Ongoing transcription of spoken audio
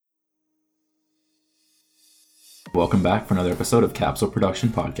Welcome back for another episode of Capsule Production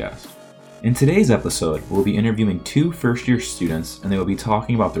Podcast. In today's episode, we'll be interviewing two first-year students, and they will be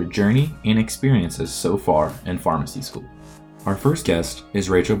talking about their journey and experiences so far in pharmacy school. Our first guest is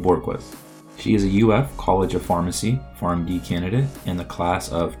Rachel Borquist. She is a UF College of Pharmacy PharmD candidate in the class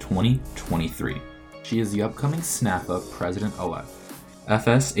of 2023. She is the upcoming SNAFA President-elect,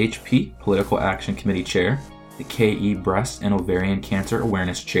 FSHP Political Action Committee Chair, the KE Breast and Ovarian Cancer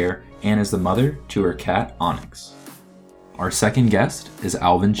Awareness Chair, and is the mother to her cat, Onyx. Our second guest is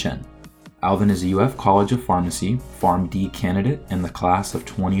Alvin Chen. Alvin is a UF College of Pharmacy PharmD candidate in the class of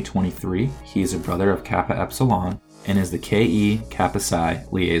 2023. He is a brother of Kappa Epsilon and is the KE Kappa Psi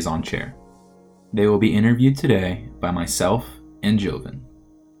Liaison Chair. They will be interviewed today by myself and Joven.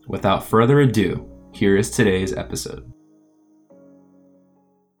 Without further ado, here is today's episode.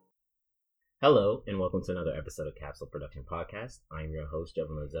 Hello, and welcome to another episode of Capsule Production Podcast. I'm your host,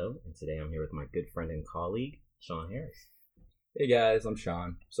 Joven Lazo, and today I'm here with my good friend and colleague, Sean Harris. Hey guys, I'm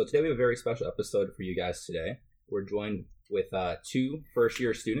Sean. So today we have a very special episode for you guys today. We're joined with two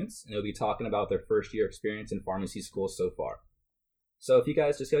first-year students, and they'll be talking about their first-year experience in pharmacy school so far. So if you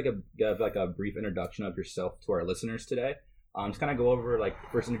guys just give a brief introduction of yourself to our listeners today, just kind of go over,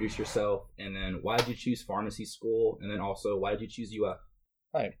 first introduce yourself, and then why did you choose pharmacy school, and then also why did you choose UF?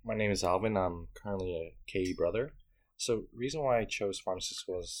 Hi, my name is Alvin. I'm currently a KE brother. So the reason why I chose pharmacy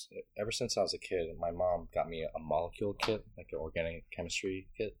school is ever since I was a kid, my mom got me a molecule kit, like an organic chemistry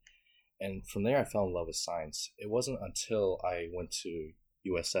kit. And from there, I fell in love with science. It wasn't until I went to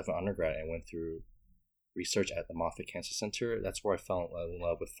USF undergrad and went through research at the Moffitt Cancer Center. That's where I fell in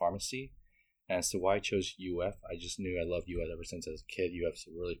love with pharmacy. And as to why I chose UF, I just knew I loved UF ever since I was a kid. UF's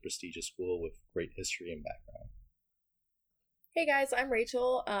a really prestigious school with great history and background. Hey guys, I'm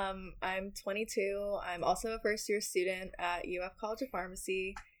Rachel. I'm 22. I'm also a first-year student at UF College of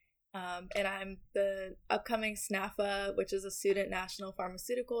Pharmacy, and I'm the upcoming SNAFA, which is a Student National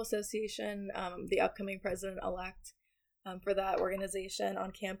Pharmaceutical Association, the upcoming president-elect for that organization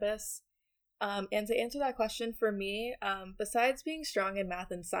on campus. And to answer that question for me, besides being strong in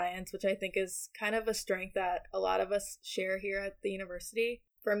math and science, which I think is kind of a strength that a lot of us share here at the university,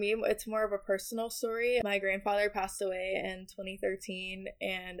 for me, it's more of a personal story. My grandfather passed away in 2013,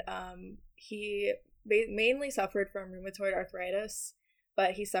 and he mainly suffered from rheumatoid arthritis,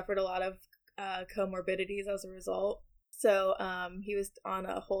 but he suffered a lot of comorbidities as a result. So he was on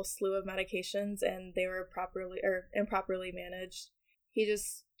a whole slew of medications, and they were improperly managed. He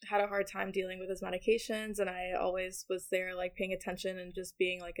just had a hard time dealing with his medications, and I always was there, paying attention and just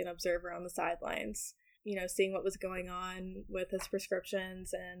being an observer on the sidelines. Seeing what was going on with his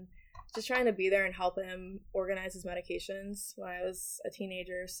prescriptions and just trying to be there and help him organize his medications when I was a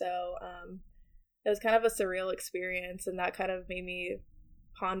teenager. So it was kind of a surreal experience, and that kind of made me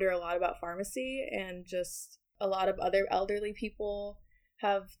ponder a lot about pharmacy, and just a lot of other elderly people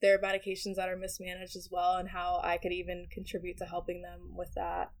have their medications that are mismanaged as well, and how I could even contribute to helping them with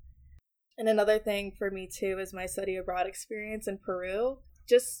that. And another thing for me too is my study abroad experience in Peru.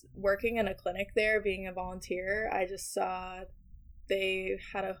 Just working in a clinic there, being a volunteer, I just saw they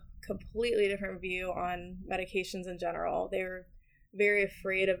had a completely different view on medications in general. They were very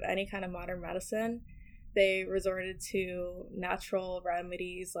afraid of any kind of modern medicine. They resorted to natural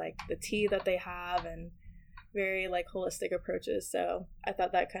remedies like the tea that they have, and very holistic approaches. So I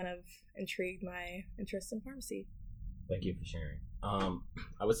thought that kind of intrigued my interest in pharmacy. Thank you for sharing.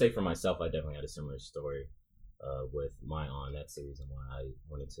 I would say for myself, I definitely had a similar story. With my aunt. That's the reason why I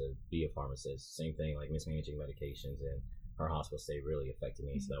wanted to be a pharmacist. Same thing, mismanaging medications, and her hospital stay really affected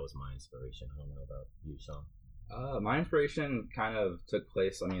me, so that was my inspiration. I don't know about you, Sean. My inspiration kind of took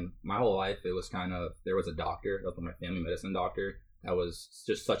place, my whole life, it was there was a doctor, my family medicine doctor, that was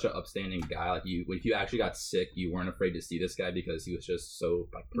just such an upstanding guy. If you actually got sick, you weren't afraid to see this guy because he was just so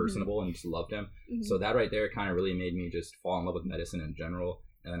personable, and you just loved him. Mm-hmm. So that right there kind of really made me just fall in love with medicine in general.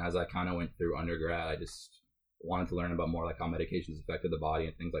 And then as I kind of went through undergrad, I just wanted to learn about more how medications affected the body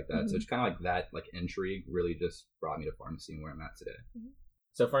and things like that. Mm-hmm. So it's kind of that intrigue really just brought me to pharmacy and where I'm at today. Mm-hmm.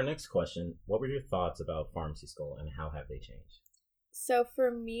 So for our next question, what were your thoughts about pharmacy school and how have they changed? So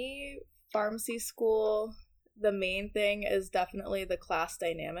for me, pharmacy school, the main thing is definitely the class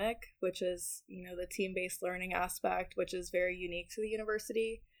dynamic, which is, the team-based learning aspect, which is very unique to the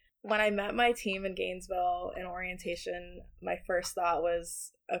university. When I met my team in Gainesville in orientation, my first thought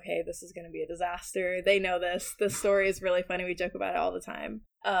was, okay, this is going to be a disaster. They know this. This story is really funny. We joke about it all the time.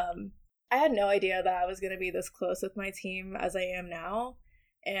 I had no idea that I was going to be this close with my team as I am now.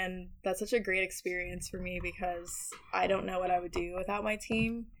 And that's such a great experience for me because I don't know what I would do without my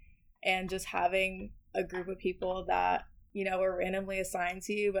team. And just having a group of people that, were randomly assigned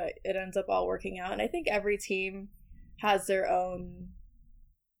to you, but it ends up all working out. And I think every team has their own.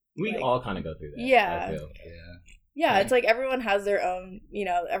 We like, all kind of go through that. Yeah. I feel. Yeah, it's like everyone has their own,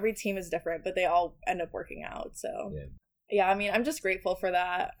 every team is different, but they all end up working out. So, yeah, I mean, I'm just grateful for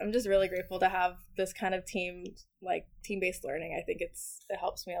that. I'm just really grateful to have this kind of team-based learning. I think it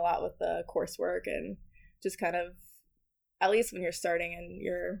helps me a lot with the coursework and just kind of, at least when you're starting in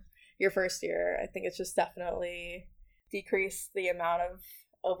your first year, I think it's just definitely decreased the amount of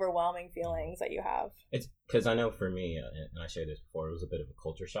overwhelming feelings that you have. It's because I know for me, and I shared this before, it was a bit of a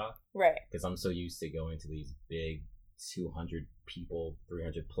culture shock. Right. Because I'm so used to going to these big 200 people,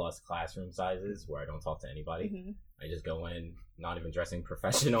 300 plus classroom sizes where I don't talk to anybody. Mm-hmm. I just go in, not even dressing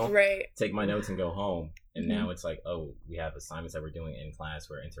professional, right? Take my notes and go home. And now it's like, oh, we have assignments that we're doing in class.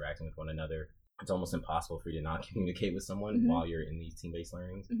 We're interacting with one another. It's almost impossible for you to not communicate with someone while you're in these team-based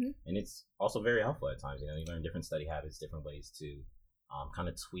learnings. And it's also very helpful at times. You learn different study habits, different ways to kind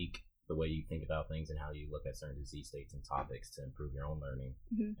of tweak the way you think about things and how you look at certain disease states and topics to improve your own learning.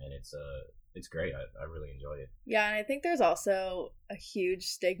 And it's great. I really enjoyed it. Yeah, and I think there's also a huge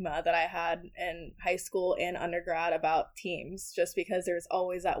stigma that I had in high school and undergrad about teams, just because there's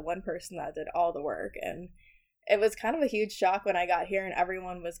always that one person that did all the work. And it was kind of a huge shock when I got here and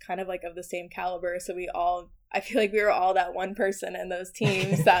everyone was kind of like of the same caliber. So I feel like we were all that one person in those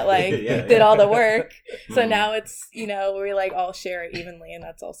teams that did all the work. So now it's, we like all share it evenly, and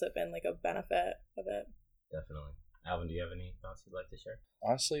that's also been like a benefit of it. Definitely. Alvin, do you have any thoughts you'd like to share?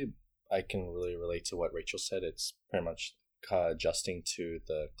 Honestly, I can really relate to what Rachel said. It's pretty much adjusting to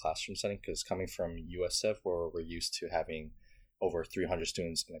the classroom setting, because coming from USF, where we're used to having over 300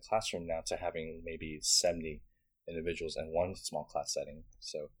 students in a classroom, now to having maybe 70 individuals in one small class setting.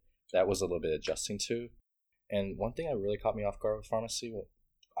 So that was a little bit adjusting to. And one thing that really caught me off guard with pharmacy,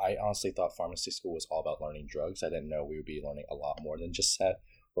 I honestly thought pharmacy school was all about learning drugs. I didn't know we would be learning a lot more than just that.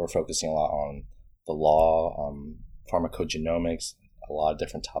 We're focusing a lot on the law, pharmacogenomics, a lot of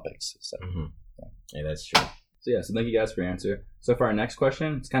different topics. So, yeah, that's true. So thank you guys for your answer. So for our next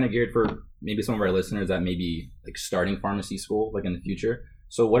question, it's kind of geared for maybe some of our listeners that may be like starting pharmacy school like in the future.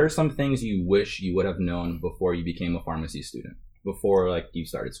 So what are some things you wish you would have known before you became a pharmacy student, before like you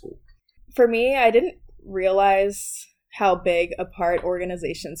started school? For me, I didn't realize how big a part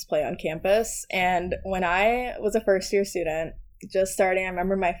organizations play on campus. And when I was a first year student, just starting, I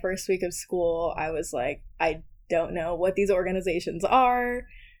remember my first week of school, I was like, I don't know what these organizations are.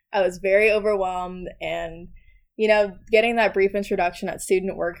 I was very overwhelmed, and getting that brief introduction at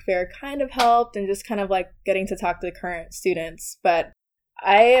Student Work Fair kind of helped, and just kind of like getting to talk to the current students. But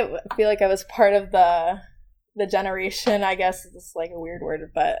I feel like I was part of the generation, I guess it's like a weird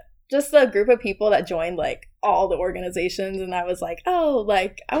word, but just the group of people that joined like all the organizations, and I was like, oh,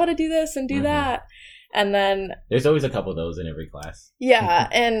 like I want to do this and do that. And then there's always a couple of those in every class. Yeah,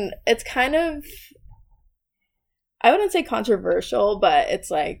 and it's kind of, I wouldn't say controversial, but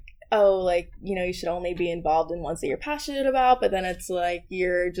it's like, oh, like, you should only be involved in ones that you're passionate about, but then it's like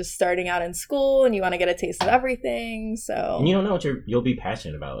you're just starting out in school and you want to get a taste of everything. So and you don't know what you'll be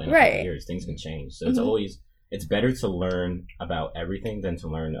passionate about in a couple of years. Things can change. So it's better to learn about everything than to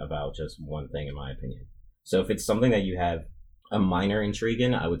learn about just one thing, in my opinion. So if it's something that you have a minor intrigue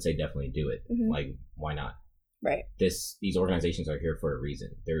in, I would say definitely do it. Like, why not? Right. These organizations are here for a reason.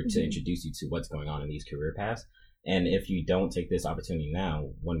 They're to introduce you to what's going on in these career paths. And if you don't take this opportunity now,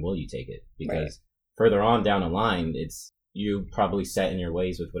 when will you take it? Because further on down the line, you probably set in your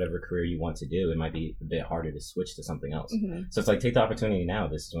ways with whatever career you want to do. It might be a bit harder to switch to something else. So it's like, take the opportunity now.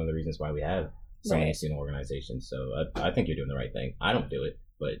 This is one of the reasons why we have so many student organizations. So I think you're doing the right thing. I don't do it,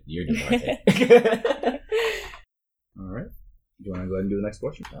 but you're doing the right thing. All right. Do you want to go ahead and do the next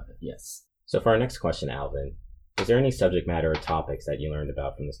question? Yes. So for our next question, Alvin, is there any subject matter or topics that you learned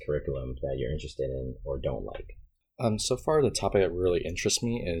about from this curriculum that you're interested in or don't like? So far, the topic that really interests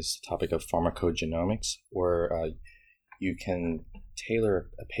me is the topic of pharmacogenomics, where you can tailor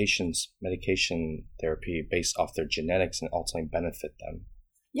a patient's medication therapy based off their genetics and ultimately benefit them.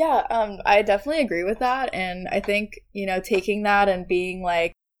 Yeah, I definitely agree with that. And I think, taking that and being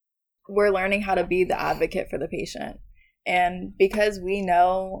like, we're learning how to be the advocate for the patient. And because we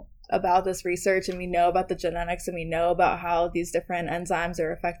know about this research and we know about the genetics and we know about how these different enzymes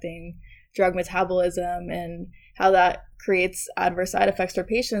are affecting drug metabolism and how that creates adverse side effects for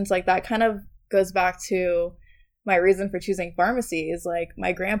patients, like that kind of goes back to my reason for choosing pharmacy. Is like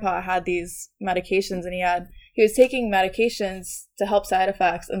my grandpa had these medications and he was taking medications to help side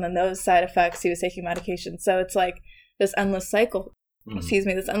effects, and then those side effects he was taking medications. So it's like this endless cycle.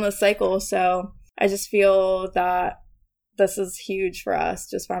 This endless cycle. So I just feel that this is huge for us,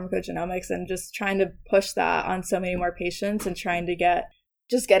 just pharmacogenomics, and just trying to push that on so many more patients and trying to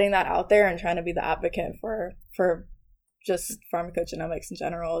getting that out there and trying to be the advocate for just pharmacogenomics in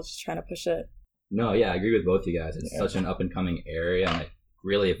general, just trying to push it. No, yeah, I agree with both you guys. It's Yeah. such an up and coming area, and like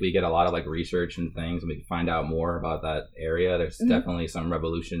really, if we get a lot of like research and things, and we can find out more about that area, there's definitely some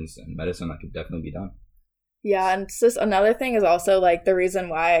revolutions in medicine that could definitely be done. Yeah, and it's just another thing is also like the reason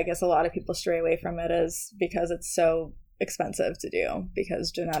why I guess a lot of people stray away from it is because it's so expensive to do,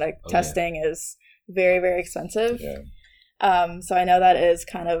 because genetic testing is very, very expensive. Yeah. So I know that is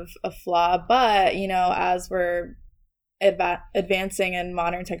kind of a flaw, but as we're advancing in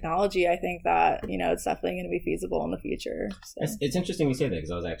modern technology, I think that it's definitely going to be feasible in the future. So. It's interesting you say that, because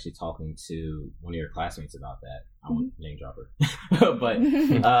I was actually talking to one of your classmates about that. I won't name drop her, but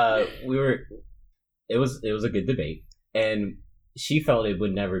it was a good debate, and she felt it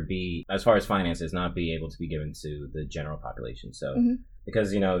would never be, as far as finances, not be able to be given to the general population. So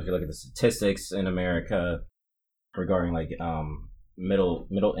because if you look at the statistics in America regarding like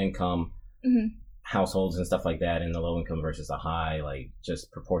middle income households and stuff like that, and the low income versus the high, like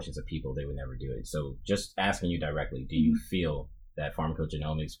just proportions of people, they would never do it. So just asking you directly, do you feel that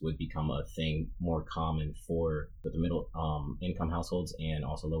pharmacogenomics would become a thing more common for the middle income households and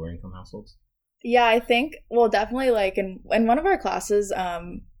also lower income households? Yeah, I think, well, definitely like in one of our classes,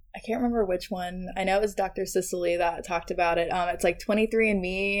 I can't remember which one. I know it was Dr. Sicily that talked about it. It's like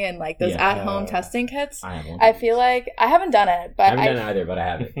 23andMe and like those at-home testing kits. I have one. I feel like I haven't done it, but I haven't done it either, but I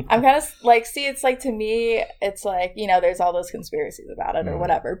have it. I'm kind of like, see, it's like, to me, it's like, there's all those conspiracies about it or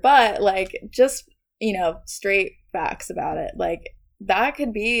whatever, but like just, straight facts about it. Like that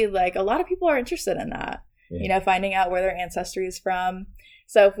could be like, a lot of people are interested in that, finding out where their ancestry is from.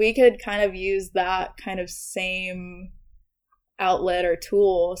 So if we could kind of use that kind of same outlet or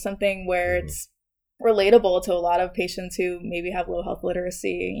tool, something where it's relatable to a lot of patients who maybe have low health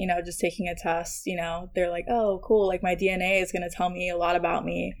literacy, just taking a test, they're like, oh, cool, like my DNA is going to tell me a lot about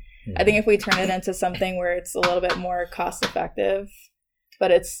me. I think if we turn it into something where it's a little bit more cost effective,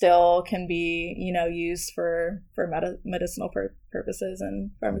 but it still can be, used for medicinal purposes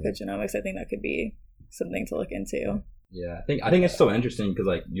and pharmacogenomics, I think that could be something to look into. Yeah, I think it's so interesting because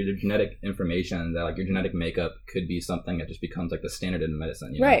like your genetic information, that like your genetic makeup could be something that just becomes like the standard in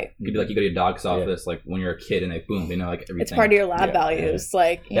medicine. Right. It could be like you go to your doc's office like when you're a kid and they boom, they know like everything. It's part of your lab values,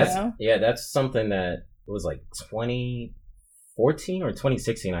 like you know. Yeah, that's something that was like 2014 or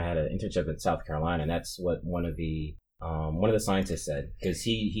 2016. I had an internship in South Carolina, and that's what one of the scientists said, because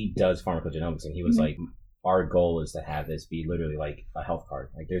he does pharmacogenomics, and he was like, our goal is to have this be literally like a health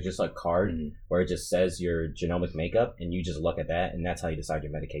card. Like there's just a card where it just says your genomic makeup, and you just look at that, and that's how you decide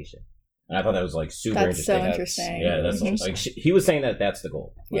your medication. And I thought that was like super interesting. That's so interesting. Yeah, that's like he was saying that that's the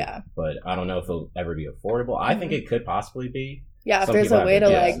goal. Like, yeah, but I don't know if it'll ever be affordable. I think it could possibly be. Yeah, if there's a way to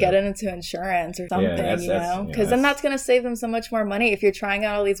like get it into insurance or something, because then that's going to save them so much more money. If you're trying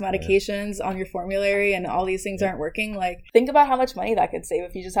out all these medications on your formulary and all these things aren't working, like think about how much money that could save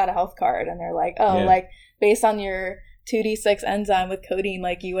if you just had a health card and they're like, like based on your 2D6 enzyme with codeine,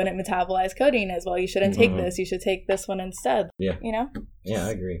 like you wouldn't metabolize codeine as well. You shouldn't take this. You should take this one instead. Yeah. Yeah, I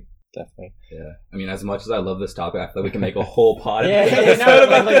agree. Definitely. Yeah. I mean, as much as I love this topic, I feel like we can make a whole pod. Legit.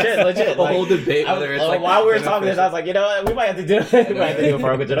 A whole debate. Whether it's like while we were talking this, I was like, you know what? We might have to do it. We might have to do a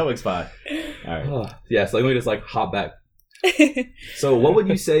pharmacogenomics pod. All right. Yeah, so let me just like hop back. So what would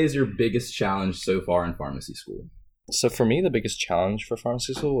you say is your biggest challenge so far in pharmacy school? So for me, the biggest challenge for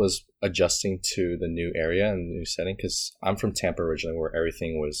pharmacy school was adjusting to the new area and the new setting, because I'm from Tampa originally, where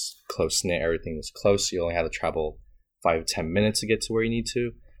everything was close-knit, everything was close. You only had to travel 5 to 10 minutes to get to where you need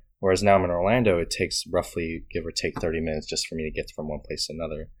to. Whereas now I'm in Orlando, it takes roughly, give or take, 30 minutes just for me to get from one place to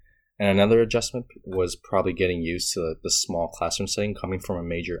another. And another adjustment was probably getting used to the small classroom setting. Coming from a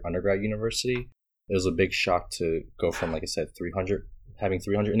major undergrad university, it was a big shock to go from, like I said, having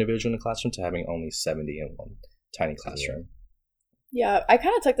 300 individuals in the classroom to having only 70 in one tiny classroom. Yeah, I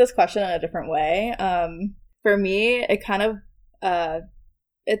kind of took this question in a different way. For me, it kind of, I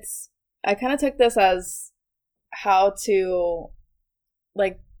kind of took this as how to,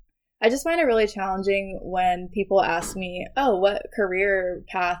 like, I just find it really challenging when people ask me, oh, what career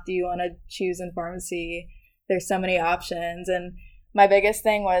path do you want to choose in pharmacy? There's so many options. And my biggest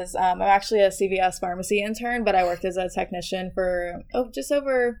thing was, I'm actually a CVS pharmacy intern, but I worked as a technician for just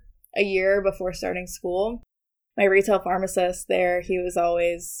over a year before starting school. My retail pharmacist there, he was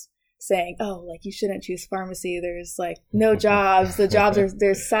always saying, oh, like, you shouldn't choose pharmacy. There's like no jobs. The jobs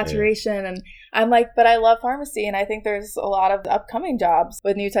there's saturation. And I'm like, but I love pharmacy. And I think there's a lot of upcoming jobs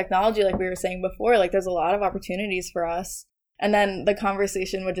with new technology. Like we were saying before, like there's a lot of opportunities for us. And then the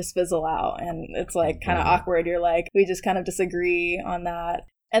conversation would just fizzle out. And it's like kind of awkward. You're like, we just kind of disagree on that.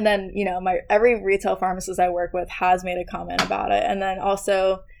 And then, every retail pharmacist I work with has made a comment about it. And then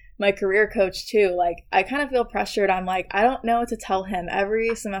also my career coach too, like I kind of feel pressured. I'm like, I don't know what to tell him.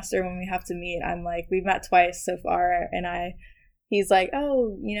 Every semester when we have to meet, I'm like, we've met twice so far, and he's like,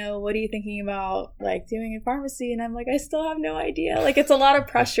 oh, what are you thinking about like doing in pharmacy? And I'm like, I still have no idea. Like, it's a lot of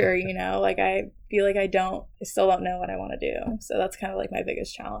pressure, like I feel like I still don't know what I want to do. So that's kind of like my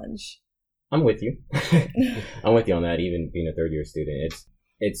biggest challenge. I'm with you. I'm with you on that. Even being a third year student,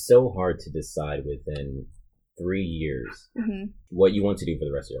 it's so hard to decide within 3 years what you want to do for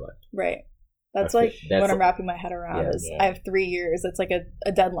the rest of your life. Right. That's what I'm wrapping my head around is I have 3 years. It's like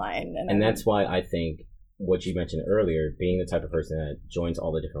a deadline. And that's why I think what you mentioned earlier, being the type of person that joins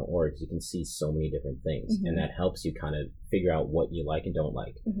all the different orgs, you can see so many different things. And that helps you kind of figure out what you like and don't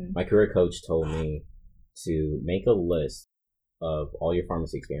like. My career coach told me to make a list of all your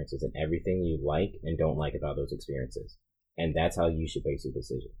pharmacy experiences and everything you like and don't like about those experiences. And that's how you should base your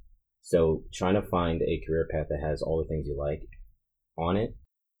decision. So trying to find a career path that has all the things you like on it,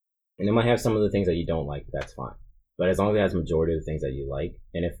 and it might have some of the things that you don't like, that's fine. But as long as it has the majority of the things that you like,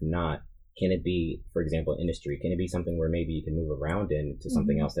 and if not, can it be, for example, industry? Can it be something where maybe you can move around into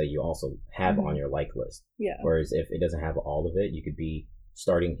something else that you also have on your like list? Yeah. Whereas if it doesn't have all of it, you could be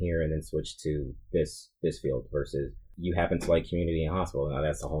starting here and then switch to this field versus you happen to like community and hospital. Now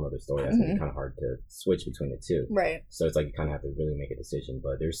that's a whole other story. That's gonna be kind of hard to switch between the two. Right. So it's like you kind of have to really make a decision.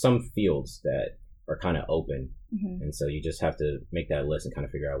 But there's some fields that are kind of open. And so you just have to make that list and kind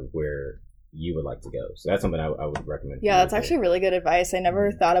of figure out where you would like to go. So that's something I would recommend. Yeah, that's actually really good advice. I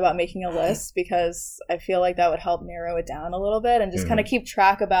never thought about making a list because I feel like that would help narrow it down a little bit and just kind of keep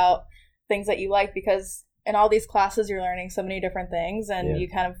track about things that you like, because in all these classes you're learning so many different things and you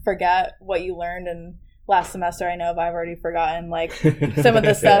kind of forget what you learned in last semester. I know I've already forgotten like some of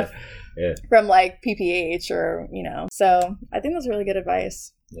the stuff from like PPH or, so I think that's really good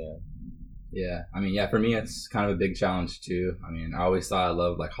advice. Yeah, I mean, for me, it's kind of a big challenge too. I mean, I always thought I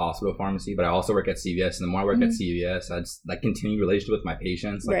loved like hospital pharmacy, but I also work at CVS, and the more I work at CVS, I just like continue relationship with my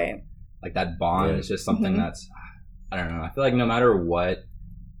patients. Like that bond is just something that's, I don't know. I feel like no matter what,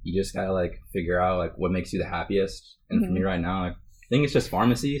 you just gotta like figure out like what makes you the happiest. And for me right now, like, I think it's just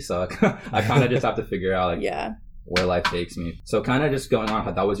pharmacy, so I kind of just have to figure out like where life takes me. So kind of just going on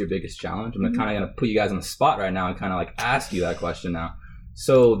how that was your biggest challenge. I'm kind of gonna put you guys on the spot right now and kind of like ask you that question now.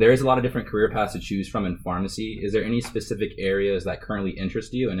 So there's a lot of different career paths to choose from in pharmacy. Is there any specific areas that currently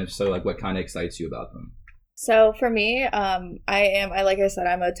interest you? And if so, like what kind of excites you about them? So for me, like I said,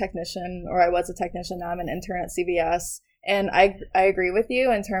 I'm a technician, or I was a technician. Now I'm an intern at CVS. And I agree with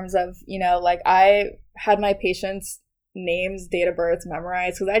you in terms of, like I had my patients' names, date of births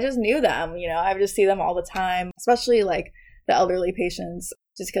memorized because I just knew them. I would just see them all the time, especially like the elderly patients,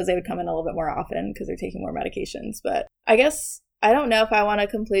 just because they would come in a little bit more often because they're taking more medications. But I guess I don't know if I want to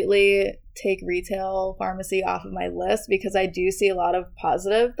completely take retail pharmacy off of my list because I do see a lot of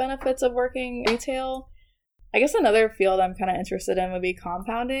positive benefits of working retail. I guess another field I'm kind of interested in would be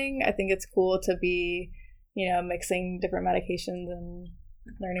compounding. I think it's cool to be, mixing different medications and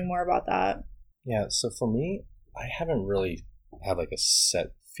learning more about that. Yeah, so for me, I haven't really have like a set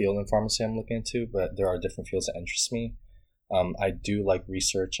field in pharmacy I'm looking into, but there are different fields that interest me. I do like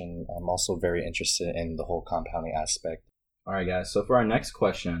research, and I'm also very interested in the whole compounding aspect. All right, guys. So for our next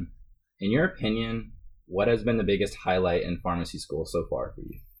question, in your opinion, what has been the biggest highlight in pharmacy school so far for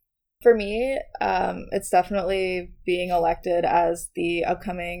you? For me, it's definitely being elected as the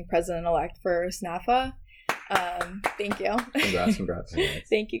upcoming president-elect for SNAFA. Thank you. Congrats.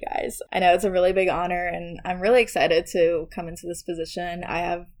 Thank you, guys. I know it's a really big honor, and I'm really excited to come into this position. I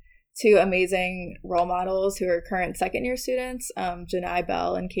have two amazing role models who are current second-year students, Janai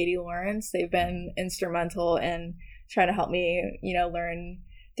Bell and Katie Lawrence. They've been instrumental in trying to help me, learn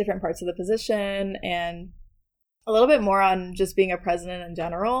different parts of the position and a little bit more on just being a president in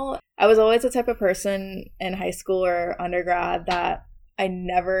general. I was always the type of person in high school or undergrad that I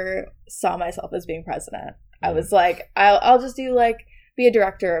never saw myself as being president. I was like, I'll just do like be a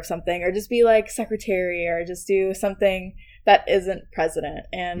director of something, or just be like secretary, or just do something that isn't president.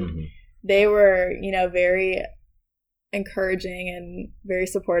 And they were, very encouraging and very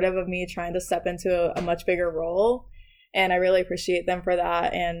supportive of me trying to step into a much bigger role. And I really appreciate them for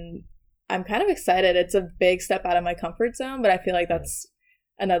that. And I'm kind of excited. It's a big step out of my comfort zone, but I feel like that's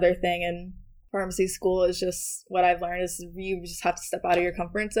another thing in pharmacy school is just what I've learned is you just have to step out of your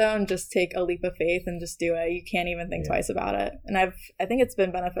comfort zone, just take a leap of faith and just do it. You can't even think twice about it. And I think it's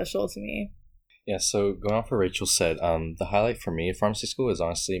been beneficial to me. Yeah, so going off what Rachel said, the highlight for me at pharmacy school is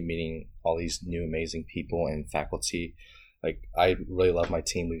honestly meeting all these new amazing people and faculty. Like, I really love my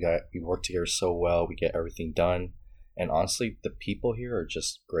team. We work together so well. We get everything done. And honestly, the people here are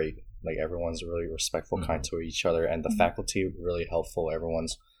just great. Like, everyone's really respectful, kind to each other. And the faculty really helpful.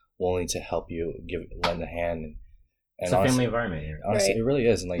 Everyone's willing to help you, lend a hand. And it's a family environment here. Honestly, it really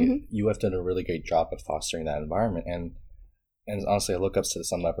is. And like you have done a really great job of fostering that environment. And honestly, I look up to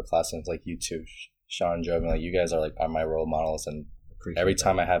some upperclassmen like you two, Sean and Joe, and like you guys are my role models. And every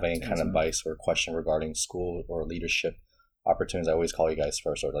time I have any kind of advice or question regarding school or leadership opportunities, I always call you guys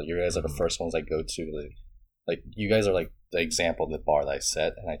first. Or like you guys are the first ones I go to. Like you guys are like the example, the bar that I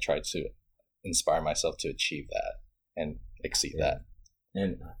set, and I try to inspire myself to achieve that and exceed that.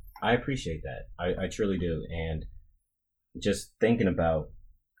 And I appreciate that. I truly do. And just thinking about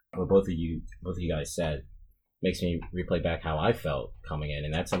what both of you guys said makes me replay back how I felt coming in.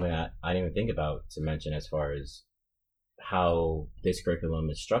 And that's something that I didn't even think about to mention as far as how this curriculum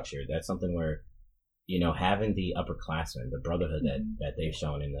is structured. That's something where, having the upperclassmen, the brotherhood that they've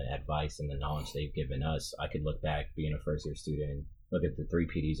shown and the advice and the knowledge they've given us, I could look back being a first year student, look at the 3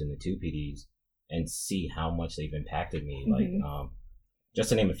 PDs and the 2 PDs and see how much they've impacted me. Like, just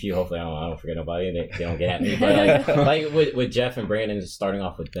to name a few, hopefully I don't forget nobody. They don't get at me. But like with Jeff and Brandon, starting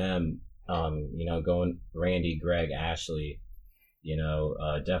off with them, going Randy, Greg, Ashley,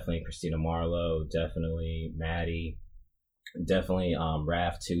 definitely Christina Marlowe, definitely Maddie, definitely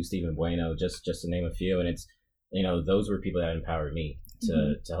Raph too, Stephen Bueno, just to name a few. And it's, those were people that empowered me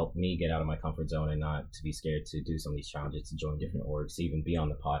to help me get out of my comfort zone and not to be scared to do some of these challenges, to join different orgs, to even be on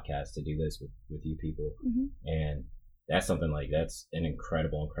the podcast, to do this with you people. And that's something that's an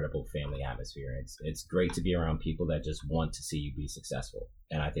incredible family atmosphere. It's great to be around people that just want to see you be successful.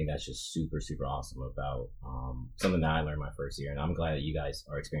 And I think that's just super, super awesome about something that I learned my first year. And I'm glad that you guys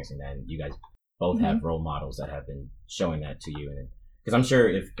are experiencing that. And you guys both have role models that have been showing that to you. And because I'm sure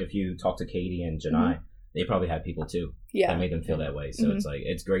if you talk to Katie and Janai, they probably have people too that made them feel that way. So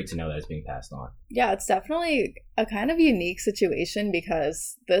it's great to know that it's being passed on. Yeah, it's definitely a kind of unique situation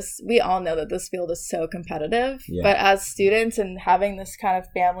because we all know that this field is so competitive. Yeah. But as students and having this kind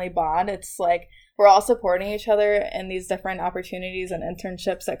of family bond, it's like we're all supporting each other in these different opportunities and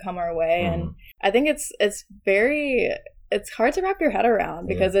internships that come our way. And I think it's hard to wrap your head around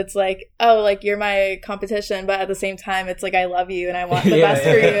because it's like, oh, like you're my competition, but at the same time, it's like I love you and I want the best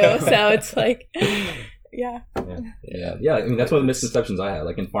for you. So it's like, yeah. I mean, that's one of the misconceptions I had.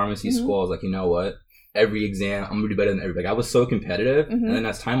 Like in pharmacy school, I was like, you know what? Every exam, I'm gonna do better than everybody. Like I was so competitive, and then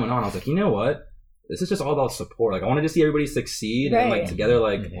as time went on, I was like, you know what? This is just all about support. Like I wanted to see everybody succeed, and like together,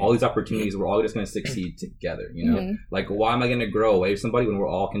 like all these opportunities, we're all just gonna succeed together. Like why am I gonna grow away from somebody when we're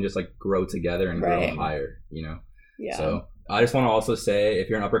all can just like grow together and grow higher? Yeah. So I just want to also say, if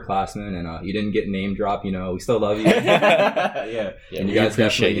you're an upperclassman and you didn't get name drop, we still love you. And you guys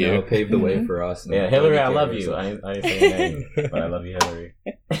definitely paved the way for us. Yeah, Hillary, I love you. I didn't say your name, but I love you, Hillary.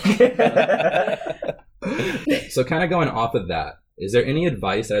 So kind of going off of that, is there any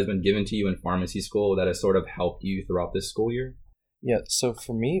advice that has been given to you in pharmacy school that has sort of helped you throughout this school year? Yeah, so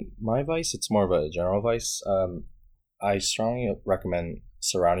for me, my advice, it's more of a general advice. I strongly recommend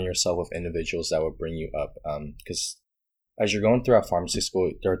surrounding yourself with individuals that will bring you up, because as you're going throughout pharmacy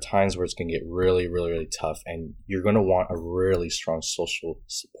school, there are times where it's going to get really, really, really tough, and you're going to want a really strong social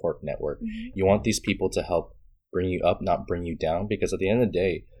support network. You want these people to help bring you up, not bring you down, because at the end of the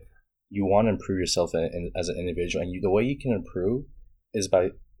day, you want to improve yourself as an individual, and the way you can improve is by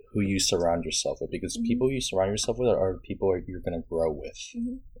who you surround yourself with, because people you surround yourself with are people you're going to grow with.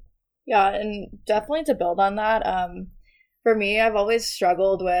 Yeah, and definitely to build on that, for me, I've always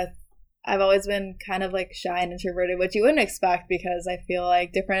been kind of like shy and introverted, which you wouldn't expect because I feel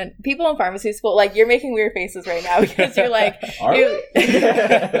like different people in pharmacy school, like you're making weird faces right now because you're like,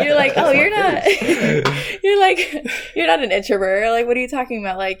 you're like, oh, you're not an introvert. Like, what are you talking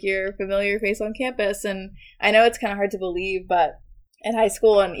about? Like, you're a familiar face on campus. And I know it's kind of hard to believe, but in high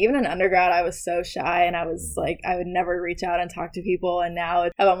school and even in undergrad, I was so shy and I was like, I would never reach out and talk to people. And now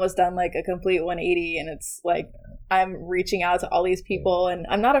I've almost done like a complete 180 and it's like, I'm reaching out to all these people and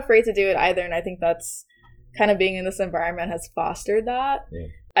I'm not afraid to do it either. And I think that's kind of being in this environment has fostered that. Yeah.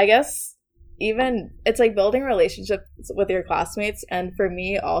 I guess even it's like building relationships with your classmates. And for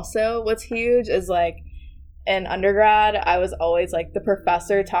me also, what's huge is like in undergrad, I was always like the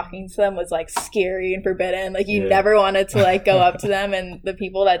professor talking to them was like scary and forbidden. Like you never wanted to like go up to them. And the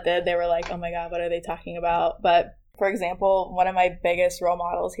people that did, they were like, oh my God, what are they talking about? But for example, one of my biggest role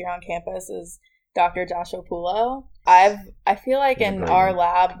models here on campus is Dr. Joshua Pulo. I feel like in our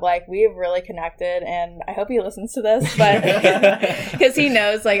lab, like we've really connected, and I hope he listens to this, but because he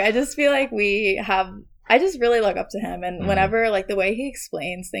knows, like I just feel like I just really look up to him, and whenever like the way he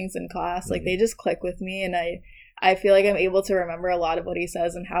explains things in class, like they just click with me, and I feel like I'm able to remember a lot of what he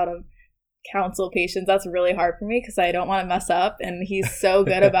says and how to counsel patients. That's really hard for me because I don't want to mess up, and he's so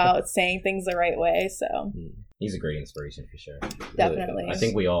good about saying things the right way. So He's a great inspiration for sure. Definitely. I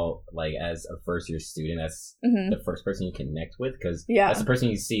think we all, like, as a first year student, that's the first person you connect with, because that's the person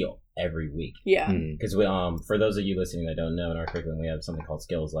you see every week. Yeah. Because for those of you listening that don't know, in our curriculum we have something called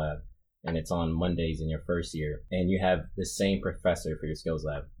Skills Lab, and it's on Mondays in your first year, and you have the same professor for your Skills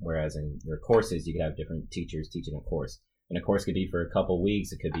Lab, whereas in your courses you could have different teachers teaching a course, and a course could be for a couple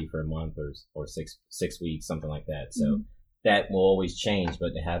weeks, it could be for a month or 6 weeks, something like that. So that will always change, but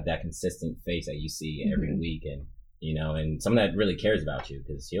to have that consistent face that you see every week, and and someone that really cares about you,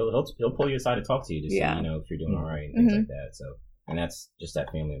 because he'll pull you aside to talk to you to see if you're doing all right and things like that. So, and that's just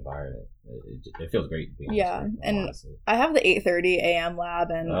that family environment. It feels great being and honestly. I have the 8:30 a.m.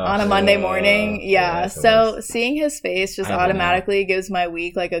 lab, and on a Monday morning, so seeing his face just automatically gives my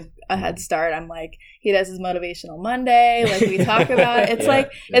week like a head start. I'm like, he does his motivational Monday, like we talk about it.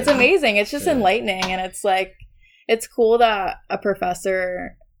 It's it's amazing. It's just enlightening, and it's like, it's cool that a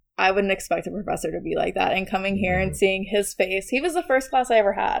professor, I wouldn't expect a professor to be like that, and coming here and seeing his face, he was the first class I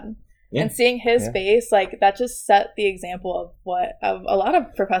ever had. And seeing his face, like, that just set the example of a lot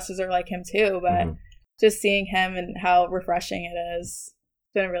of professors are like him too, but just seeing him and how refreshing it is,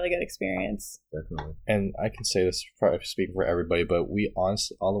 it's been a really good experience. Definitely. And I can say this, speaking for everybody, but we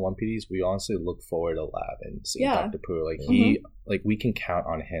honestly, all the 1PDs, we honestly look forward to lab and seeing Dr. Pooh. Like, we can count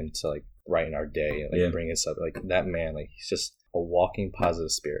on him to, like, brighten our day and, like, bring us up. Like, that man, like, he's just a walking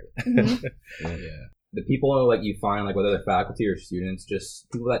positive spirit. The people like you find, like whether they're faculty or students, just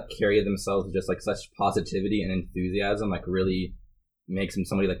people that carry themselves with just like such positivity and enthusiasm, like really makes them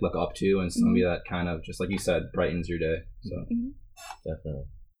somebody like look up to, and somebody that kind of, just like you said, brightens your day. So definitely.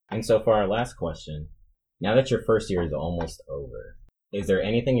 And so for our last question, now that your first year is almost over, is there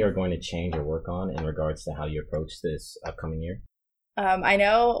anything you're going to change or work on in regards to how you approach this upcoming year? I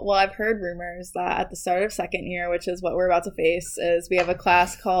know, well, I've heard rumors that at the start of second year, which is what we're about to face, is we have a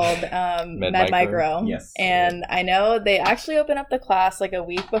class called Med Micro. Yes. And I know they actually open up the class like a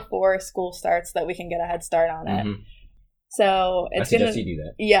week before school starts so that we can get a head start on it. So it's going to... you do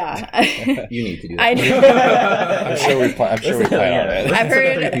that. Yeah. You need to do that. I know. I'm sure we plan on it.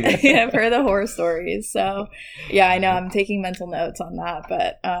 I've heard the horror stories. So yeah, I know, I'm taking mental notes on that.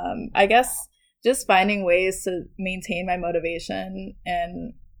 But I guess just finding ways to maintain my motivation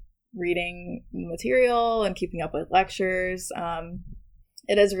and reading material and keeping up with lectures.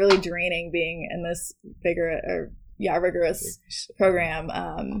 It is really draining being in this rigorous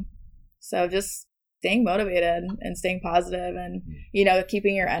program. So just staying motivated and staying positive and,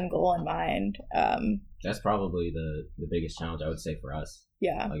 keeping your end goal in mind. That's probably the biggest challenge, I would say, for us.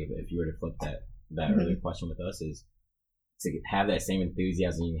 Yeah. Like if you were to flip that earlier question with us, is to have that same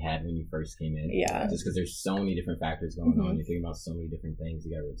enthusiasm you had when you first came in. Yeah. Just because there's so many different factors going on. You're thinking about so many different things.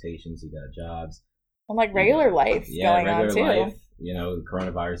 You got rotations, you got jobs. And like regular life going on too. Life.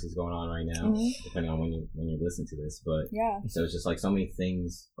 Coronavirus is going on right now, depending on when you listen to this. But so it's just like so many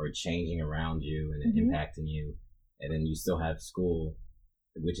things are changing around you and impacting you. And then you still have school,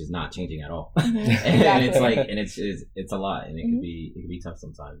 which is not changing at all. And it's like, and it's a lot, and it could be tough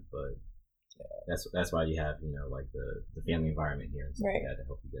sometimes, but that's why you have, like the family environment here and stuff like that to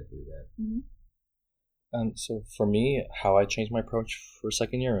help you get through that. So for me, how I changed my approach for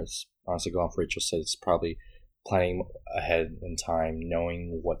second year is honestly going off Rachel said, it's probably planning ahead in time,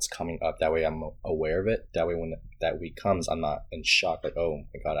 knowing what's coming up. That way I'm aware of it. That way when that week comes, I'm not in shock, like, oh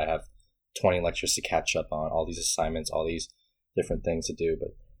my God, I have 20 lectures to catch up on, all these assignments, all these different things to do.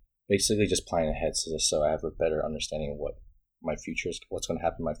 But basically just planning ahead so I have a better understanding of what my future is, what's going to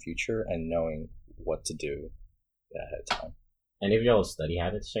happen in my future, and knowing what to do ahead of time. Any of y'all's study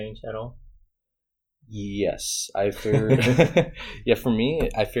habits change at all? Yes, I figured. For me,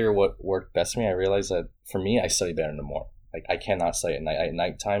 I figure what worked best for me. I realized that for me, I study better in the morning. Like I cannot study at night. At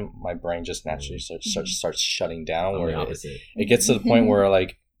nighttime, my brain just naturally starts shutting down. Where it gets to the point where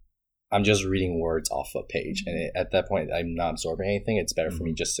like I'm just reading words off a page, and at that point, I'm not absorbing anything. It's better for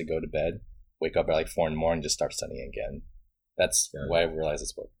me just to go to bed, wake up at like 4 a.m, and just start studying again. That's why I realized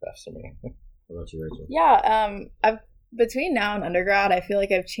it's worked best for me. What about you, Rachel? Yeah, between now and undergrad, I feel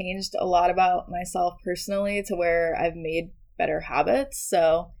like I've changed a lot about myself personally to where I've made better habits.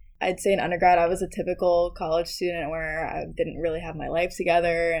 So I'd say in undergrad, I was a typical college student where I didn't really have my life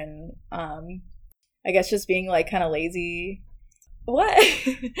together, and I guess just being like kind of lazy. What?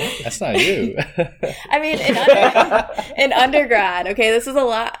 That's not you. I mean, in undergrad, okay, this is a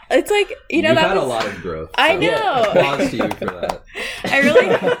lot. It's like, You've had a lot of growth. I know. Applause to you for that. I really...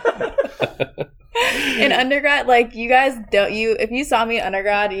 In undergrad, like, you guys if you saw me in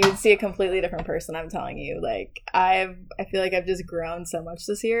undergrad, you'd see a completely different person. I'm telling you, like, I feel like I've just grown so much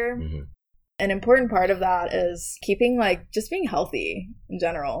this year. An important part of that is keeping, like, just being healthy in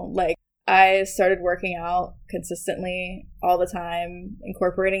general. Like, I started working out consistently all the time,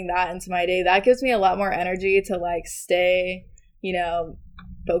 incorporating that into my day. That gives me a lot more energy to like stay,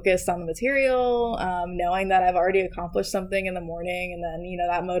 focused on the material, knowing that I've already accomplished something in the morning, and then,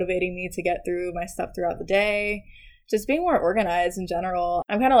 that motivating me to get through my stuff throughout the day. Just being more organized in general.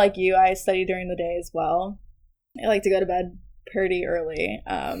 I'm kind of like you. I study during the day as well. I like to go to bed pretty early.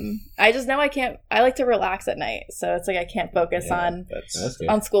 I just know I like to relax at night. So it's like I can't focus on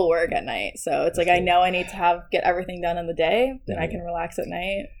schoolwork at night. So it's like I know I need to get everything done in the day, then I can relax at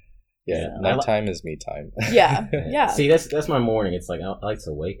night. Yeah, so. Nighttime is me time. Yeah, yeah. See, that's my morning. It's like I like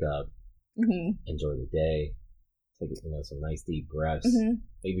to wake up, enjoy the day, take some nice deep breaths,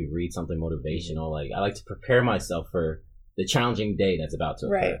 maybe read something motivational. Like I like to prepare myself for the challenging day that's about to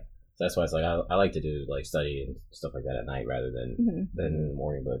occur. Right. So that's why it's like I like to do like study and stuff like that at night rather than in the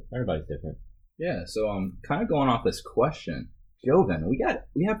morning. But everybody's different. Yeah. So kind of going off this question, Joven,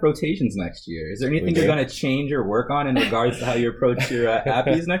 we have rotations next year. Is there anything you're going to change or work on in regards to how you approach your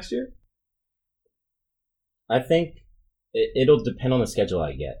appies next year? I think it'll depend on the schedule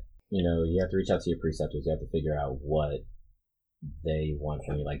I get. You have to reach out to your preceptors. You have to figure out what they want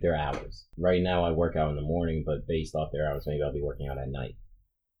from you, like their hours. Right now I work out in the morning, but based off their hours, maybe I'll be working out at night.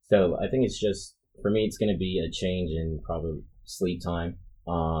 So I think it's just, for me, it's going to be a change in probably sleep time,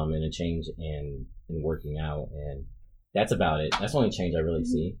 and a change in working out. And that's about it. That's the only change I really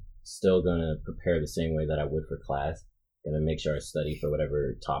see. Still going to prepare the same way that I would for class. Going to make sure I study for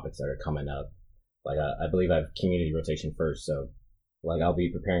whatever topics that are coming up. Like I believe I have community rotation first. So like I'll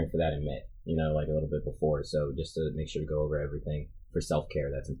be preparing for that in May, like a little bit before. So just to make sure to go over everything for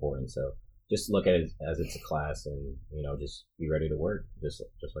self-care, that's important. So just look at it as it's a class and, just be ready to work just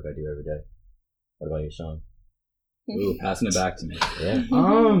like I do every day. What about you, Sean? Ooh, passing it back to me. Yeah.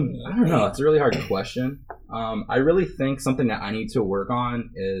 I don't know. It's a really hard question. I really think something that I need to work on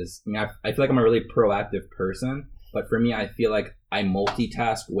is, I feel like I'm a really proactive person, but for me, I feel like I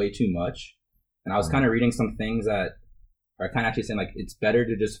multitask way too much. And I was kind of reading some things that are kind of actually saying like it's better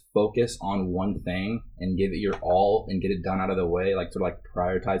to just focus on one thing and give it your all and get it done out of the way, like to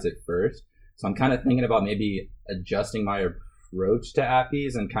prioritize it first. So I'm kind of thinking about maybe adjusting my approach to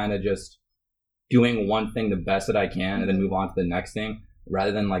appies and kind of just doing one thing the best that I can and then move on to the next thing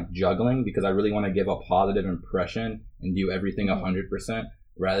rather than juggling, because I really want to give a positive impression and do everything 100%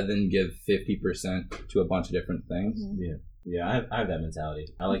 rather than give 50% to a bunch of different things. Yeah, I have that mentality.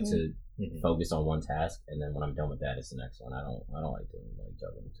 I like to focus on one task, and then when I'm done with that, it's the next one. I don't like doing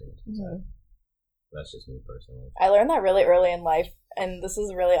juggling too much. That's just me personally. I learned that really early in life, and this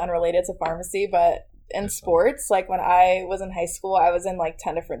is really unrelated to pharmacy, but in sports, like when I was in high school, I was in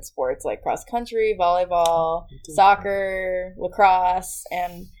 10 different sports, like cross country, volleyball, soccer, lacrosse,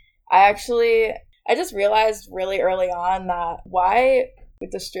 and I just realized really early on that why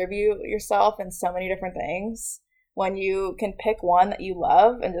distribute yourself in so many different things when you can pick one that you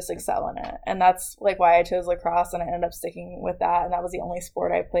love and just excel in it. And that's why I chose lacrosse, and I ended up sticking with that, and that was the only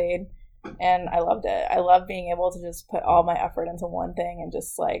sport I played, and I loved it. I love being able to just put all my effort into one thing and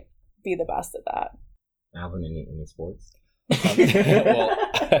just be the best at that. Alvin, any sports? Well,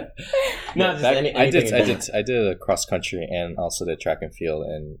 no, I did a cross country and also did track and field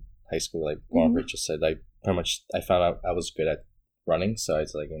in high school. Like Rachel said, pretty much I found out I was good at running, so I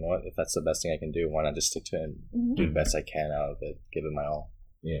was like, you know what, if that's the best thing I can do, why not just stick to it and do the best I can out of it, give it my all.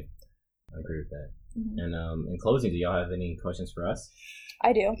 Yeah, I agree with that. And in closing, do y'all have any questions for us?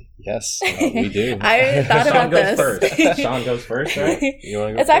 I do. Yes, we do. I thought Sean about goes this. First. Sean goes first, right? You want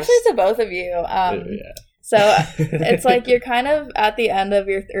to go It's first? actually to both of you. So it's you're kind of at the end of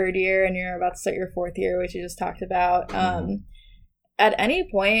your third year and you're about to start your fourth year, which you just talked about. At any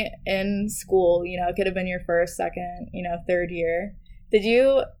point in school, it could have been your first, second, third year. Did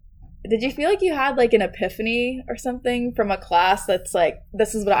you feel like you had an epiphany or something from a class that's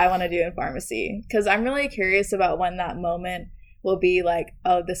this is what I want to do in pharmacy? Because I'm really curious about when that moment will be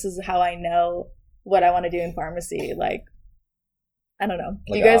oh, this is how I know what I want to do in pharmacy. I don't know.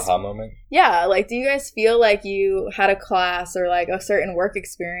 Do you guys, aha moment? Yeah. Do you guys feel like you had a class or a certain work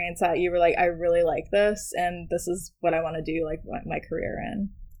experience that you were I really like this and this is what I want to do my career in?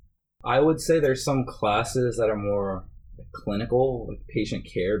 I would say there's some classes that are more clinical, patient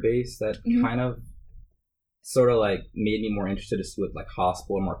care based that kind of sort of made me more interested with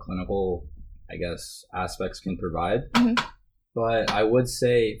hospital, more clinical, I guess, aspects can provide. But I would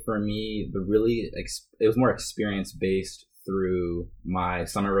say for me, it was more experience based through my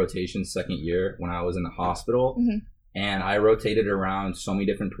summer rotation second year when I was in the hospital. And I rotated around so many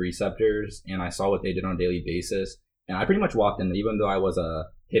different preceptors and I saw what they did on a daily basis. And I pretty much walked in, even though I was a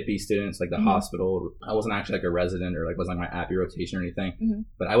hippie students, like the hospital. I wasn't actually like a resident or like wasn't like my appy rotation or anything. Mm-hmm.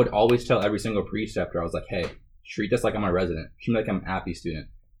 But I would always tell every single preceptor, I was like, hey, treat this like I'm a resident. Treat me like I'm an appy student.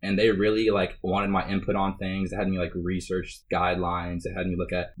 And they really like wanted my input on things. They had me like research guidelines. They had me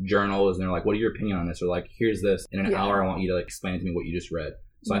look at journals, and they're like, what are your opinion on this? Or like, here's this. In an hour, I want you to like explain to me what you just read.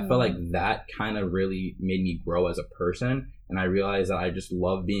 So I felt like that kind of really made me grow as a person. And I realized that I just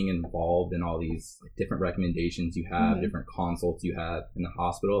love being involved in all these like different recommendations you have, different consults you have in the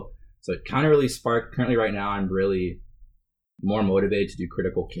hospital. So it kind of really sparked. Currently right now, I'm really more motivated to do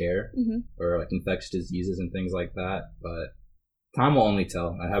critical care or like infectious diseases and things like that. But time will only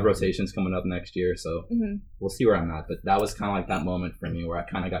tell. I have rotations coming up next year, so we'll see where I'm at. But that was kind of like that moment for me where I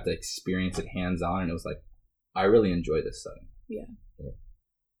kind of got to experience it hands-on, and it was like, I really enjoy this setting. Yeah.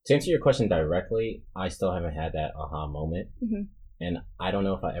 To answer your question directly, I still haven't had that aha moment, and I don't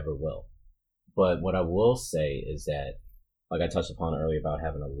know if I ever will. But what I will say is that, like I touched upon earlier about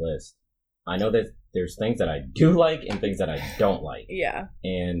having a list, I know that there's things that I do like and things that I don't like. Yeah.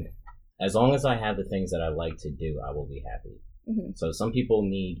 And as long as I have the things that I like to do, I will be happy. So some people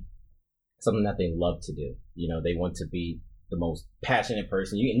need something that they love to do. You know, they want to be the most passionate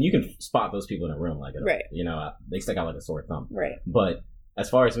person. You can spot those people in a room, like, you know, they stick out like a sore thumb. Right. But as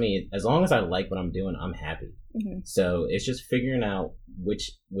far as me, as long as I like what I'm doing, I'm happy. So it's just figuring out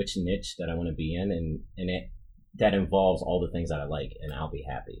which niche that I want to be in, and it that involves all the things that I like, and I'll be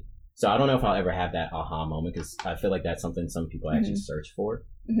happy. So I don't know if I'll ever have that aha moment, because I feel like that's something some people actually search for.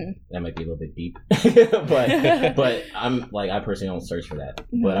 That might be a little bit deep, but I'm like, I personally don't search for that.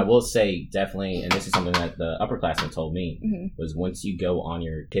 But I will say definitely, and this is something that the upperclassmen told me, was once you go on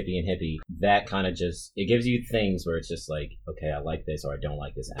your hippie, that kind of just, it gives you things where it's just like, okay, I like this or I don't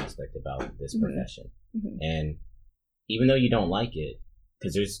like this aspect about this profession. And even though you don't like it,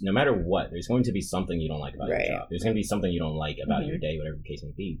 because there's, no matter what, there's going to be something you don't like about your job. There's going to be something you don't like about your day, whatever the case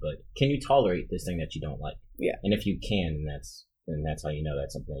may be. But can you tolerate this thing that you don't like? Yeah. And if you can, then that's how you know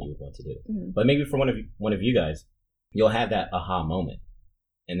that's something that you would want to do. But maybe for one of you guys, you'll have that aha moment,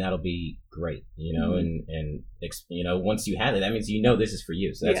 and that'll be great, you know. And you know, once you have it, that means you know this is for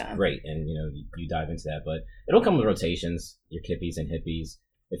you. So that's great, and you know, you dive into that. But it'll come with rotations, your kippies and hippies.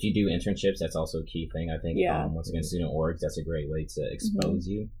 If you do internships, that's also a key thing, I think. Once again, student orgs, that's a great way to expose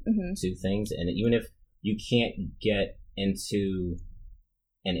you to things. And even if you can't get into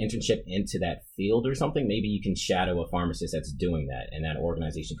an internship into that field or something, maybe you can shadow a pharmacist that's doing that, and that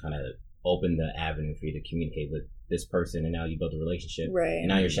organization kind of opened the avenue for you to communicate with this person, and now you build a relationship. Right. And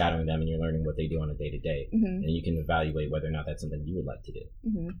now you're shadowing them, and you're learning what they do on a day-to-day. And you can evaluate whether or not that's something you would like to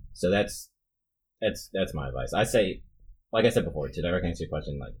do. So that's my advice. I say, like I said before, to directly answer your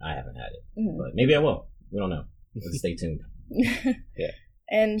question, like, I haven't had it, but maybe I will. We don't know. Let's stay tuned.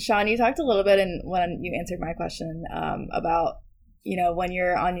 And Sean, you talked a little bit when you answered my question about, you know, when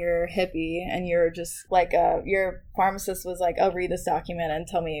you're on your hippie and you're just like, your pharmacist was like, oh, read this document and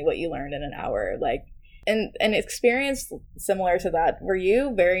tell me what you learned in an hour. Like, and experience similar to that. Were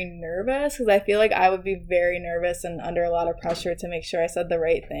you very nervous? Because I feel like I would be very nervous and under a lot of pressure to make sure I said the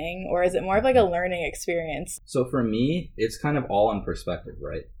right thing. Or is it more of like a learning experience? So for me, it's kind of all on perspective,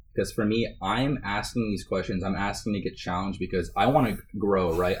 right? Because for me, I'm asking these questions. I'm asking to get challenged because I want to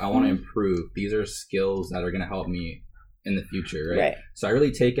grow, right? I want to improve. These are skills that are going to help me in the future, right? So I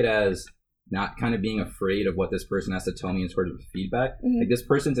really take it as not kind of being afraid of what this person has to tell me in sort of feedback. Like, this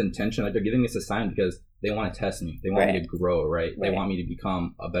person's intention, like, they're giving this assignment because they want to test me. They want me to grow, right? They want me to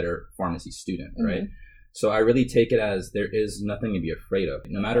become a better pharmacy student, right? So I really take it as there is nothing to be afraid of.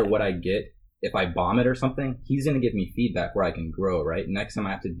 No matter what I get, if I bomb it or something, he's going to give me feedback where I can grow, right? Next time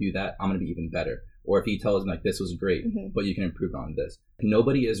I have to do that, I'm going to be even better. Or if he tells me, like, this was great, but you can improve on this.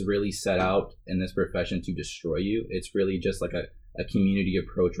 Nobody is really set out in this profession to destroy you. It's really just like a community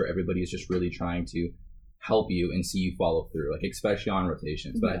approach where everybody is just really trying to help you and see you follow through, like, especially on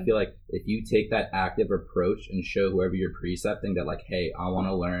rotations. But I feel like if you take that active approach and show whoever you're precepting that, like, hey, I want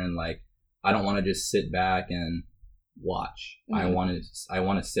to learn, like, I don't want to just sit back and watch. I want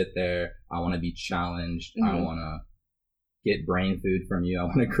to sit there. I want to be challenged. I want to get brain food from you. I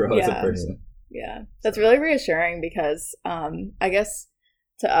want to grow as a person. Yeah, that's really reassuring because I guess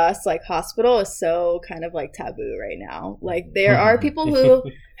to us, like, hospital is so kind of like taboo right now. Like, there are people who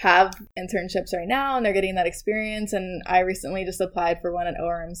have internships right now and they're getting that experience. And I recently just applied for one at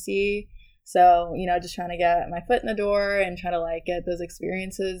ORMC. So, you know, just trying to get my foot in the door and try to, like, get those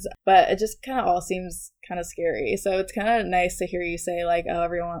experiences. But it just kind of all seems kind of scary. So it's kind of nice to hear you say, like, oh,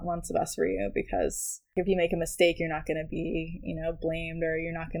 everyone wants the best for you, because if you make a mistake, you're not going to be, you know, blamed, or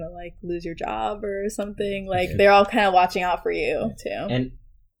you're not going to, like, lose your job or something. Like, they're all kind of watching out for you too.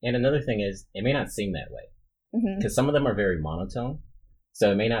 And another thing is, it may not seem that way because some of them are very monotone.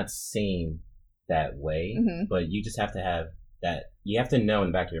 So it may not seem that way, but you just have to have that. You have to know in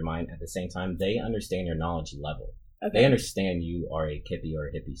the back of your mind at the same time, they understand your knowledge level. Okay. They understand you are a KIPP or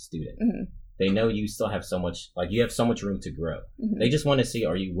a hippie student. They know you still have so much, like you have so much room to grow. They just want to see,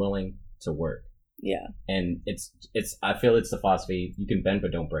 are you willing to work? Yeah. And I feel it's the philosophy, you can bend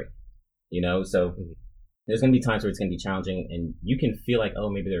but don't break, you know? So there's going to be times where it's going to be challenging and you can feel like, oh,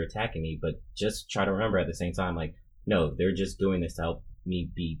 maybe they're attacking me, but just try to remember at the same time, like, no, they're just doing this to help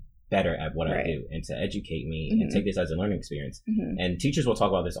me be better at what I do and to educate me and take this as a learning experience. And teachers will talk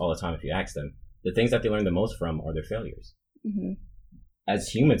about this all the time if you ask them. The things that they learn the most from are their failures. As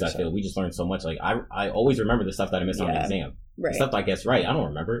humans, I feel we just learn so much. Like I always remember the stuff that I missed on the exam. Right. The stuff that I guess right, I don't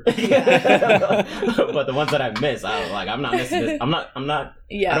remember. But the ones that I miss, I'm not missing this. I'm not.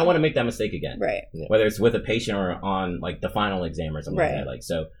 I don't want to make that mistake again. Right. Yeah. Whether it's with a patient or on like the final exam or something like that. Like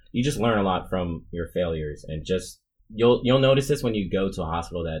so, you just learn a lot from your failures, and just you'll notice this when you go to a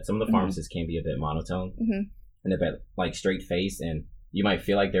hospital that some of the pharmacists can be a bit monotone and a bit like straight faced and. You might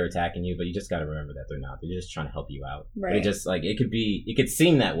feel like they're attacking you, but you just got to remember that they're not. They're just trying to help you out. Right. They just like it could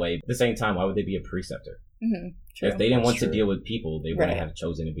seem that way. At the same time, why would they be a preceptor? If they didn't want to deal with people, they wouldn't have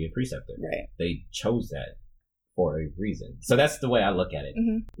chosen to be a preceptor. Right. They chose that for a reason. So that's the way I look at it.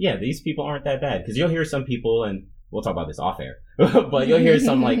 Yeah, these people aren't that bad because you'll hear some people, and we'll talk about this off air, but you'll hear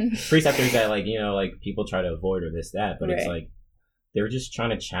some like preceptors that like like people try to avoid or this that, but it's like they're just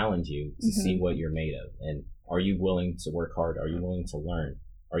trying to challenge you to see what you're made of and. Are you willing to work hard? Are you willing to learn?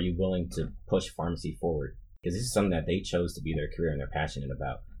 Are you willing to push pharmacy forward? Because this is something that they chose to be their career and they're passionate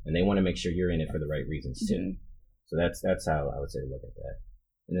about. And they want to make sure you're in it for the right reasons too. So that's how I would say to look at that.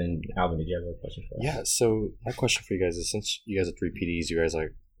 And then Alvin, did you have a question for us? Yeah, so my question for you guys is since you guys are 3 PDs, you guys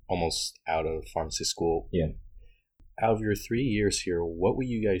are almost out of pharmacy school. Yeah. Out of your 3 years here, what would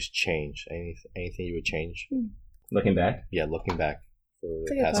you guys change? Anything you would change? Looking back? Yeah, looking back.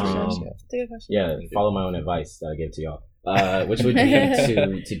 That's a good question. Yeah, follow my own advice that I give to y'all, which would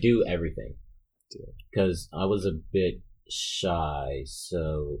be to do everything. Because I was a bit shy,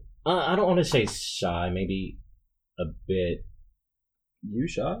 so I don't want to say shy. Maybe a bit. You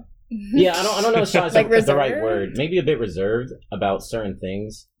shy? Yeah, I don't know if shy is like the right word. Maybe a bit reserved about certain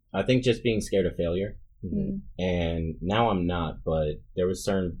things. I think just being scared of failure. And now I'm not, but there were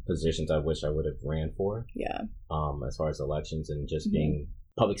certain positions I wish I would have ran for. Yeah. As far as elections and just being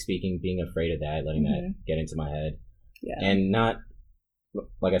public speaking, being afraid of that, letting that get into my head. Yeah. And not,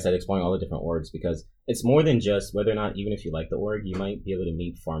 like I said, exploring all the different orgs because it's more than just whether or not, even if you like the org, you might be able to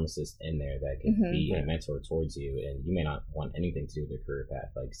meet pharmacists in there that can be a mentor towards you. And you may not want anything to do with their career path.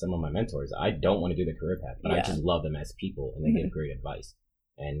 Like some of my mentors, I don't want to do the career path, but I just love them as people and they give great advice.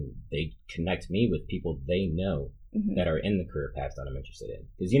 And they connect me with people they know that are in the career path that I'm interested in.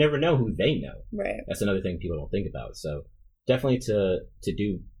 Because you never know who they know. Right. That's another thing people don't think about. So definitely to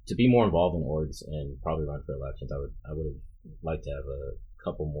be more involved in orgs and probably run for elections, I would have liked to have a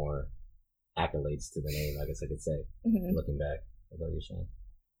couple more accolades to the name, I guess I could say, looking back. What about you, Sean?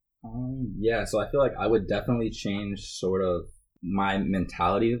 Yeah, so I feel like I would definitely change sort of my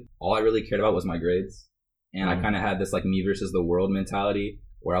mentality. All I really cared about was my grades. And I kind of had this like me versus the world mentality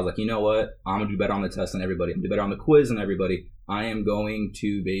where I was like, you know what? I'm going to do better on the test than everybody. I'm going to do better on the quiz than everybody. I am going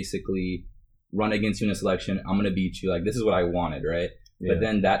to basically run against you in a selection. I'm going to beat you. Like, this is what I wanted, right? Yeah. But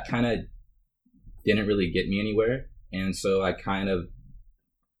then that kind of didn't really get me anywhere. And so I guess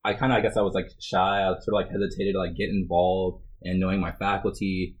I was like shy. I sort of like hesitated to like get involved and knowing my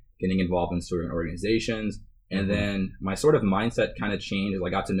faculty, getting involved in certain organizations. And then my sort of mindset kind of changed as I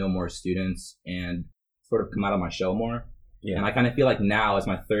got to know more students and sort of come out of my shell more. Yeah. And I kind of feel like now as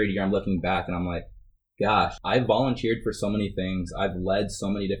my third year, I'm looking back and I'm like, gosh, I volunteered for so many things. I've led so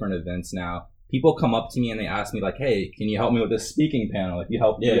many different events now. People come up to me and they ask me like, hey, can you help me with this speaking panel? Like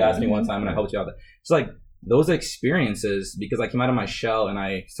you asked me one time and I helped you out. It's like those experiences, because I came out of my shell and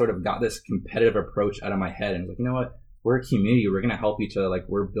I sort of got this competitive approach out of my head and was like, you know what? We're a community. We're going to help each other. Like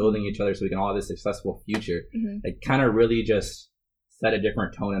we're building each other so we can all have this successful future. It kind of really just set a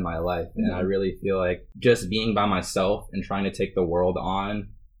different tone in my life. And I really feel like just being by myself and trying to take the world on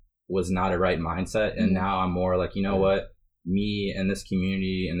was not a right mindset. And now I'm more like, you know what? Me and this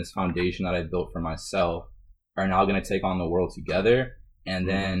community and this foundation that I built for myself are now going to take on the world together. And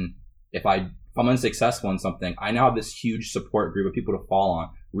then if I'm unsuccessful in something, I now have this huge support group of people to fall on,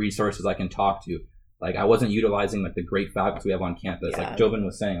 resources I can talk to. Like I wasn't utilizing like the great faculty we have on campus. Like Jovan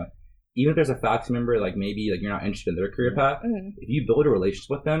was saying, like, even if there's a faculty member, like maybe like you're not interested in their career path, if you build a relationship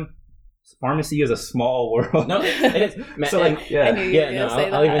with them, pharmacy is a small world. No, it is. So like,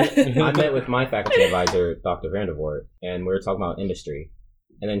 I met with my faculty advisor, Dr. Vandervoort, and we were talking about industry.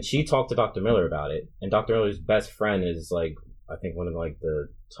 And then she talked to Dr. Miller about it. And Dr. Miller's best friend is like I think one of like the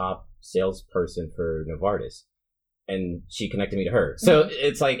top salesperson for Novartis. And she connected me to her. So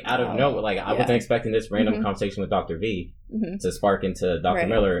it's like out of nowhere. Like I wasn't expecting this random conversation with Dr. V to spark into Dr.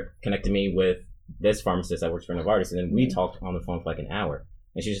 Miller, connected me with this pharmacist that works for Novartis. And then we talked on the phone for like an hour.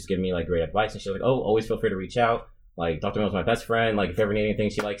 And she was just giving me like great advice. And she's like, oh, always feel free to reach out. Like Dr. Miller's my best friend. Like if you ever need anything,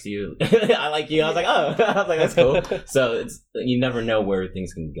 she likes you. I like you. I was like, oh, I was like, that's cool. So it's, you never know where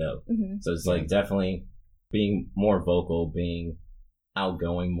things can go. So it's like definitely being more vocal, being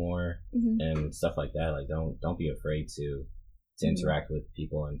outgoing more and stuff like that. Like don't be afraid to interact with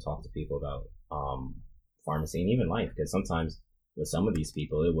people and talk to people about pharmacy and even life, because sometimes with some of these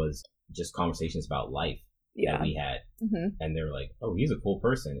people it was just conversations about life that we had and they were like, oh, he's a cool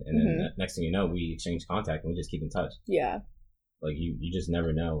person, and then next thing you know we exchange contact and we just keep in touch. Like you just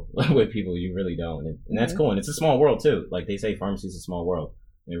never know with people, you really don't, and that's cool. And it's a small world too. Like they say pharmacy is a small world,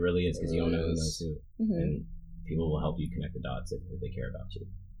 and it really is, because you don't know who knows who. And people will help you connect the dots if they care about you.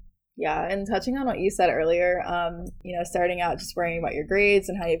 Yeah, and touching on what you said earlier, starting out just worrying about your grades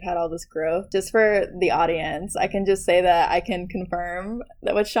and how you've had all this growth. Just for the audience, I can just say that I can confirm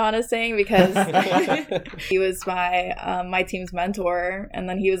that what Sean is saying, because he was my team's mentor, and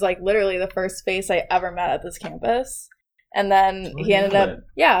then he was like literally the first face I ever met at this campus. And then he ended up,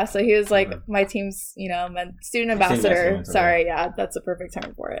 so he was like my team's, student ambassador. Sorry, that's a perfect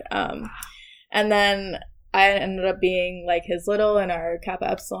term for it. And then I ended up being like his little in our Kappa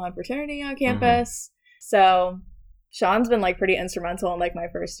Epsilon fraternity on campus. So Sean's been like pretty instrumental in like my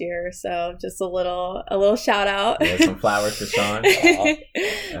first year. So just a little shout out. Some flowers for Sean.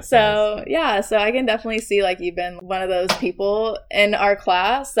 So nice. So I can definitely see like you've been one of those people in our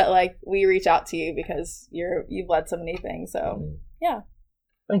class that like we reach out to you because you've led so many things. So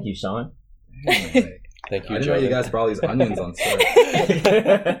thank you, Sean. Thank you. I didn't know you guys brought all these onions on set.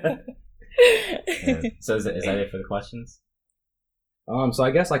 So is that it for the questions? So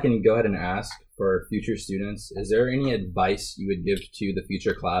I guess I can go ahead and ask for future students, is there any advice you would give to the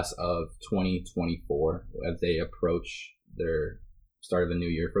future class of 2024 as they approach their start of a new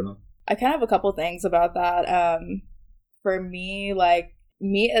year for them? I kind of have a couple things about that. For me, like,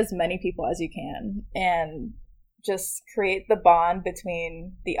 meet as many people as you can and just create the bond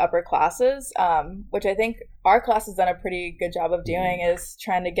between the upper classes, which I think our class has done a pretty good job of doing, is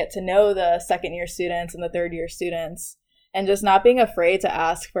trying to get to know the second year students and the third year students, and just not being afraid to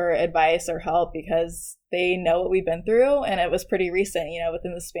ask for advice or help, because they know what we've been through, and it was pretty recent,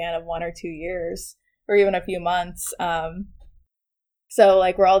 within the span of 1 or 2 years or even a few months. So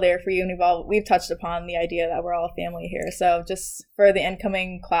like we're all there for you, and we've touched upon the idea that we're all a family here. So just for the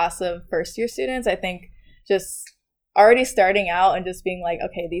incoming class of first year students, I think just already starting out and just being like,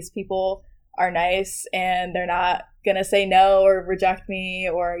 okay, these people are nice and they're not going to say no or reject me,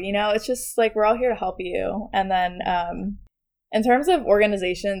 or, it's just like, we're all here to help you. And then in terms of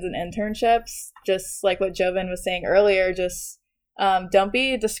organizations and internships, just like what Jovan was saying earlier, just don't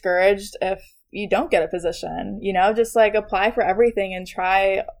be discouraged if you don't get a position, just like apply for everything and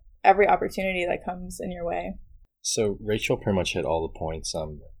try every opportunity that comes in your way. So Rachel pretty much hit all the points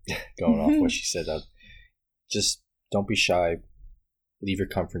going off what she said. Just don't be shy, leave your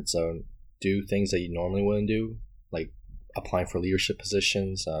comfort zone, do things that you normally wouldn't do, like applying for leadership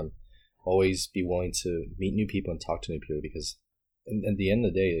positions. Always be willing to meet new people and talk to new people, because at the end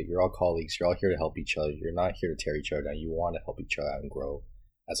of the day, you're all colleagues. You're all here to help each other. You're not here to tear each other down. You want to help each other out and grow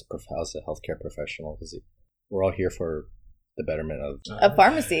as a healthcare professional, because we're all here for the betterment of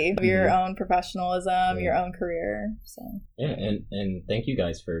pharmacy, of your own professionalism, your own career. So and thank you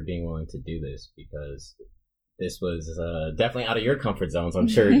guys for being willing to do this, because this was definitely out of your comfort zones. I'm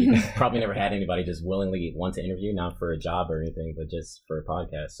sure you probably never had anybody just willingly want to interview, not for a job or anything, but just for a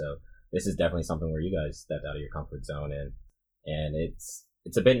podcast. So this is definitely something where you guys stepped out of your comfort zone, and it's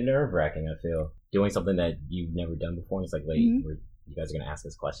a bit nerve-wracking, I feel, doing something that you've never done before. It's like, wait, you guys are going to ask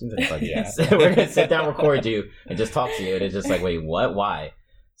us questions? And it's like, yes, we're going to sit down, record you, and just talk to you. And it's just like, wait, what? Why?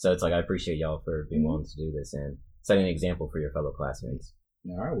 So it's like, I appreciate y'all for being willing to do this and setting an example for your fellow classmates.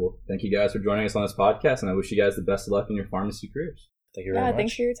 All right. Well, thank you guys for joining us on this podcast, and I wish you guys the best of luck in your pharmacy careers. Thank you very much.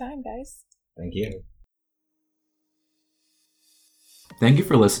 Thanks for your time, guys. Thank you. Thank you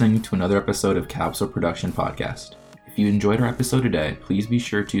for listening to another episode of Capsule Production Podcast. If you enjoyed our episode today, please be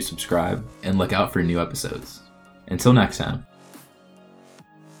sure to subscribe and look out for new episodes. Until next time.